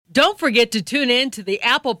Don't forget to tune in to the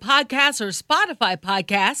Apple Podcasts or Spotify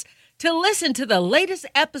Podcasts to listen to the latest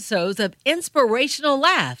episodes of Inspirational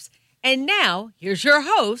Laughs. And now, here's your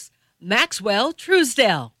host, Maxwell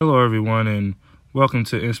Truesdale. Hello, everyone, and welcome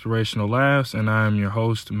to Inspirational Laughs, and I am your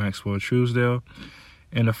host, Maxwell Truesdale.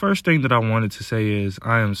 And the first thing that I wanted to say is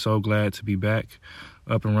I am so glad to be back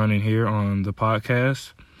up and running here on the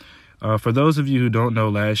podcast. For those of you who don't know,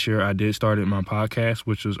 last year I did start my podcast,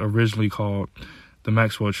 which was originally called The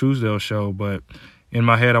Maxwell Truesdale Show, but in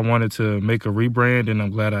my head I wanted to make a rebrand, and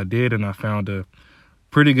I'm glad I did, and I found a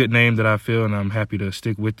pretty good name that I feel, and I'm happy to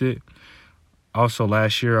stick with it. Also,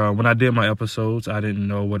 last year, when I did my episodes, I didn't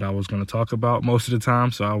know what I was going to talk about most of the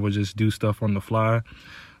time, so I would just do stuff on the fly.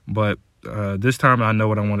 But this time I know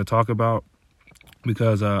what I want to talk about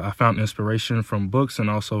because I found inspiration from books and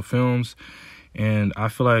also films, and I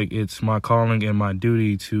feel like it's my calling and my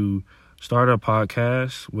duty to start a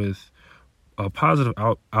podcast with a positive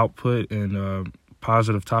output and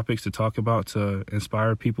positive topics to talk about to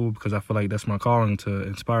inspire people, because I feel like that's my calling, to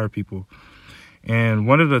inspire people. And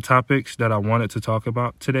one of the topics that I wanted to talk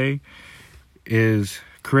about today is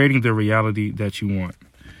creating the reality that you want.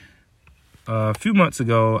 A few months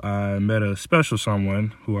ago, I met a special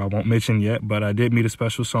someone who I won't mention yet, but I did meet a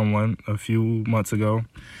special someone a few months ago.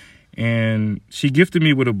 And she gifted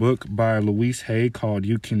me with a book by Louise Hay called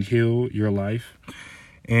You Can Heal Your Life.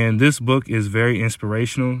 And this book is very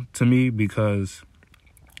inspirational to me because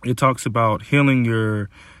it talks about healing your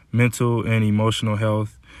mental and emotional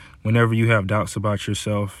health whenever you have doubts about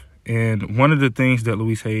yourself. And one of the things that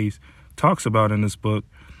Louise Hay talks about in this book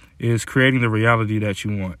is creating the reality that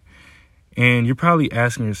you want. And you're probably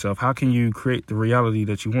asking yourself, how can you create the reality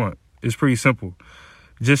that you want? It's pretty simple.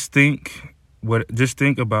 Just think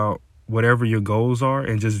about whatever your goals are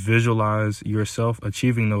and just visualize yourself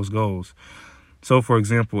achieving those goals. So, for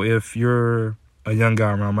example, if you're a young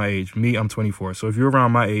guy around my age, me, I'm 24. So if you're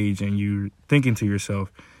around my age and you're thinking to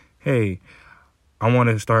yourself, hey, I want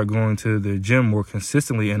to start going to the gym more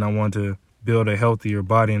consistently and I want to build a healthier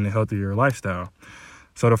body and a healthier lifestyle.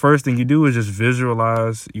 So the first thing you do is just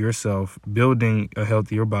visualize yourself building a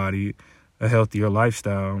healthier body, a healthier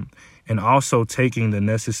lifestyle, and also taking the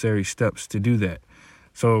necessary steps to do that.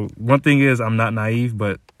 So one thing is, I'm not naive,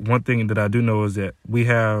 but one thing that I do know is that we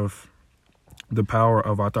have the power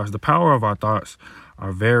of our thoughts. The power of our thoughts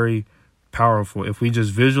are very powerful. If we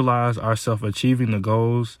just visualize ourselves achieving the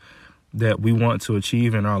goals that we want to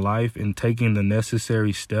achieve in our life and taking the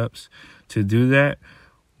necessary steps to do that,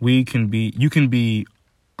 you can be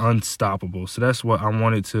unstoppable. So that's what I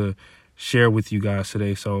wanted to share with you guys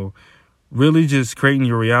today. So really just creating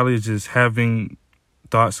your reality is just having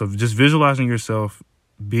thoughts of just visualizing yourself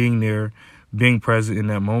being there, being present in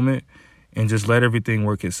that moment, and just let everything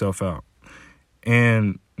work itself out.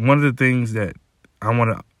 And one of the things that I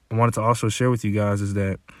wanted to also share with you guys is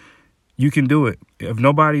that you can do it. If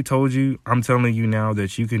nobody told you, I'm telling you now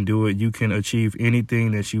that you can do it. You can achieve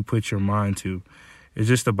anything that you put your mind to. It's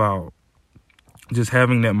just about just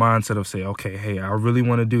having that mindset of say, okay, hey, I really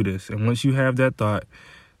want to do this. And once you have that thought,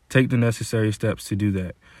 take the necessary steps to do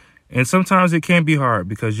that. And sometimes it can be hard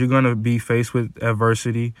because you're going to be faced with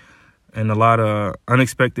adversity and a lot of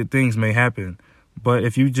unexpected things may happen. But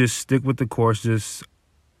if you just stick with the course, just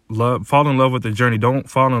fall in love with the journey. Don't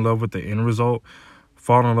fall in love with the end result.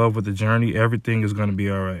 Fall in love with the journey. Everything is going to be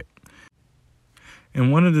all right.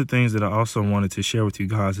 And one of the things that I also wanted to share with you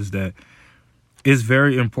guys is that it's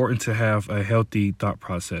very important to have a healthy thought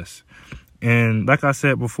process. And like I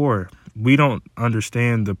said before, we don't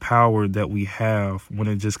understand the power that we have when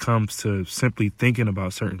it just comes to simply thinking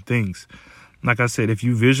about certain things. Like I said, if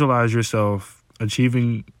you visualize yourself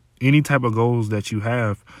achieving any type of goals that you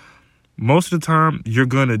have, most of the time you're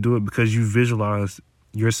going to do it because you visualize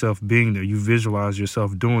yourself being there. You visualize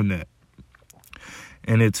yourself doing that.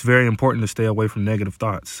 And it's very important to stay away from negative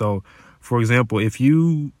thoughts. So, for example, if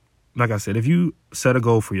you set a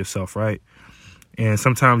goal for yourself, right? And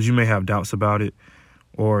sometimes you may have doubts about it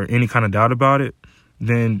or any kind of doubt about it,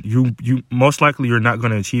 then you most likely you're not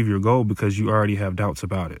going to achieve your goal because you already have doubts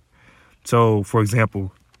about it. So, for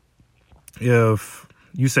example, if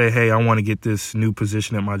you say, hey, I want to get this new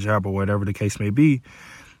position at my job or whatever the case may be,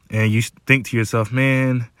 and you think to yourself,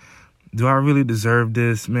 man, do I really deserve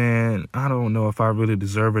this? Man, I don't know if I really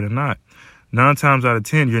deserve it or not. 9 times out of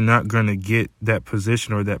 10, you're not going to get that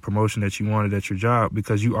position or that promotion that you wanted at your job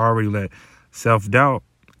because you already let self-doubt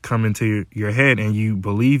come into your head and you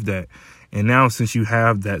believe that. And now since you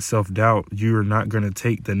have that self-doubt, you're not going to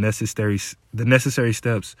take the necessary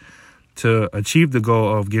steps to achieve the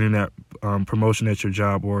goal of getting that promotion at your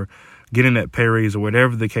job or getting that pay raise or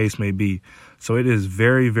whatever the case may be. So it is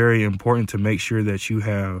very, very important to make sure that you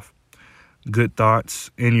have good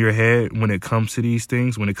thoughts in your head when it comes to these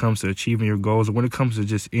things, when it comes to achieving your goals, or when it comes to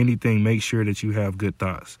just anything. Make sure that you have good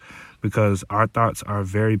thoughts, because our thoughts are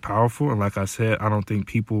very powerful. And like I said, I don't think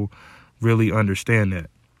people really understand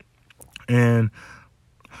that. And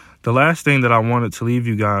the last thing that I wanted to leave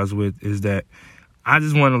you guys with is that I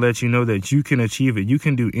just want to let you know that you can achieve it. You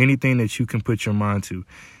can do anything that you can put your mind to.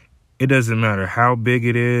 It doesn't matter how big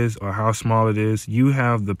it is or how small it is. You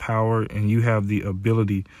have the power and you have the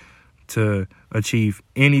ability to achieve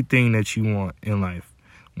anything that you want in life,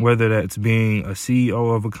 whether that's being a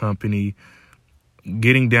CEO of a company,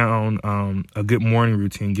 getting down a good morning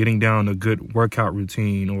routine, getting down a good workout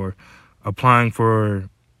routine, or applying for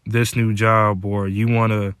this new job, or you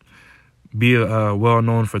want to be a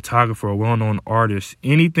well-known photographer, a well-known artist.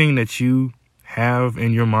 Anything that you have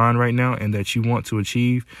in your mind right now and that you want to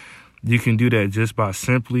achieve, you can do that just by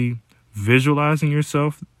simply visualizing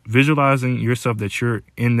yourself that you're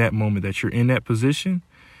in that moment, that you're in that position,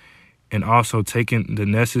 and also taking the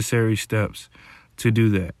necessary steps to do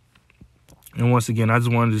that. And once again, I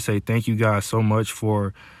just wanted to say thank you guys so much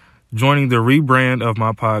for joining the rebrand of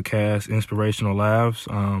my podcast, Inspirational Laughs.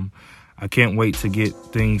 I can't wait to get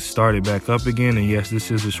things started back up again. And yes, this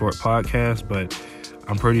is a short podcast, but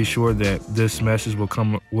I'm pretty sure that this message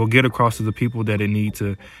will get across to the people that it need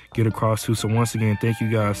to get across to. So once again, thank you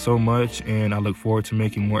guys so much, and I look forward to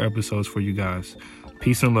making more episodes for you guys.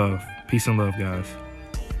 Peace and love. Peace and love, guys.